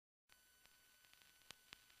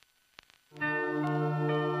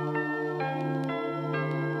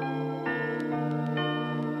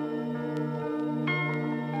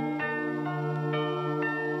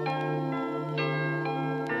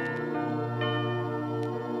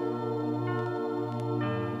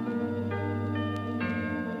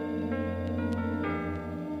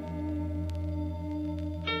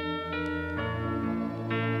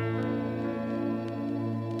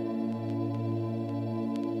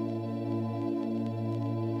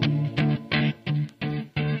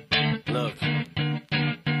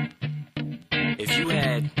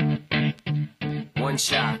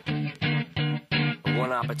shot,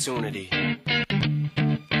 one opportunity.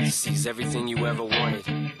 He sees everything you ever wanted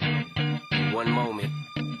in one moment.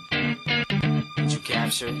 Did you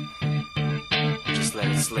capture it? Just let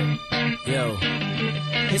it slip. Yo.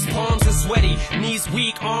 His palms are sweaty, knees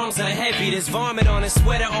weak, arms are heavy. There's vomit on his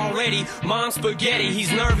sweater already. Mom's spaghetti,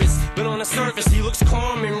 he's nervous, but on the surface he looks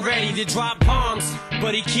calm and ready to drop bombs.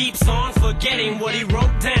 But he keeps on forgetting what he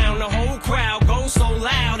wrote down. The whole crowd goes so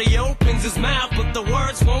loud, he opens his mouth, but the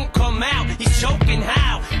words won't come out. He's choking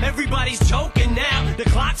how? Everybody's joking now. The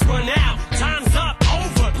clock's run out, time's up,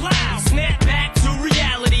 over, plow. Snap back to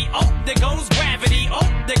reality. Oh, there goes gravity. Oh,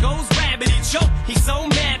 there goes rabbit. He choke. He's so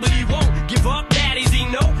mad, but he won't give up. Daddies, he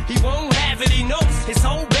know he won't have it. He knows his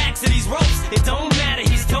whole back to these ropes. It don't matter.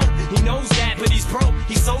 He's dope. He knows that, but he's broke.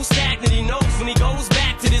 He's so stagnant. He knows when he goes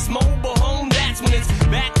back to this mobile home, that's when it's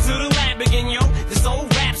back to the lab again. Yo, this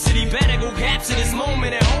old rhapsody better go capture this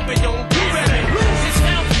moment and hope it don't. You better lose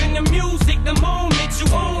yourself in the music. The moment you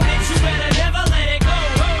own it, you better never let it go.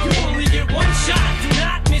 You only get one shot. Do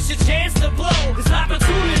not miss your chance to blow. This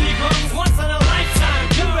opportunity comes once in a lifetime.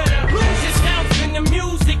 You better lose yourself in the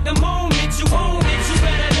music. The moment you own it, you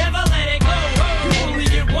better never let it go. You only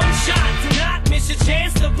get one shot. Do not miss your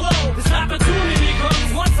chance to blow. This opportunity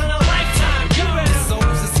comes once in a lifetime. You better. This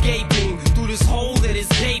soul's escaping through this hole that is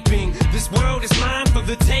gaping. This world is mine for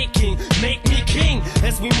the taking. Make me king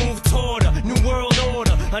as we move toward a new world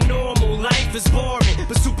order. A normal life is boring,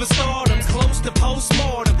 but superstardom's close to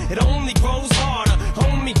postmortem. It only grows harder,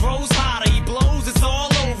 homie grows hotter. He blows, it's all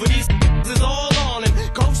over. These is all on him.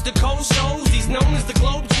 Coast to coast shows, he's known as the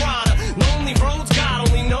Globetrotter. Lonely roads, God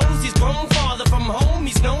only knows he's grown farther from home.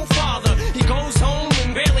 He's no father. He goes home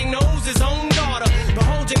and barely knows his own daughter. But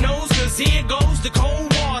hold your nose, cause here goes the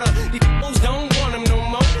cold water. These fools don't want him no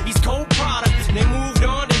more. He's cold product. They moved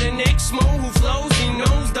on to the next mo who flows. He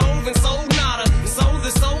knows dove and sold nada. So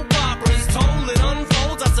the soap opera is told, it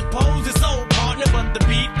unfolds. I suppose it's old partner, but the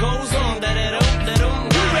beat goes on. You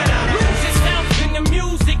better lose yourself in the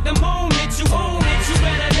music. The moment you own it, you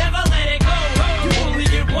better never let it go. You only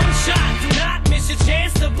get one shot. Do not miss your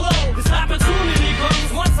chance to blow. This opportunity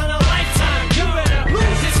comes once in a lifetime. You better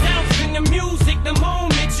lose yourself in the music. The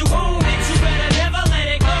moment you own it, you better never let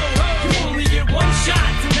it go. You only get one shot.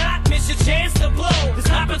 Do not miss your chance to blow. This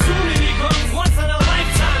opportunity comes once in a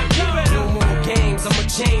lifetime. You better. No more games. I'ma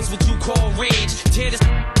change what you call rage. Tear this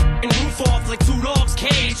and roof off like two dogs'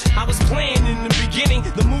 cage. I was playing in the beginning,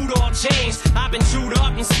 the mood all changed. I've been chewed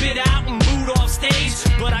up and spit out and booed off stage,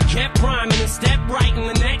 but I kept rhyming and stepped right in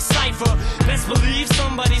the next cipher. Best believe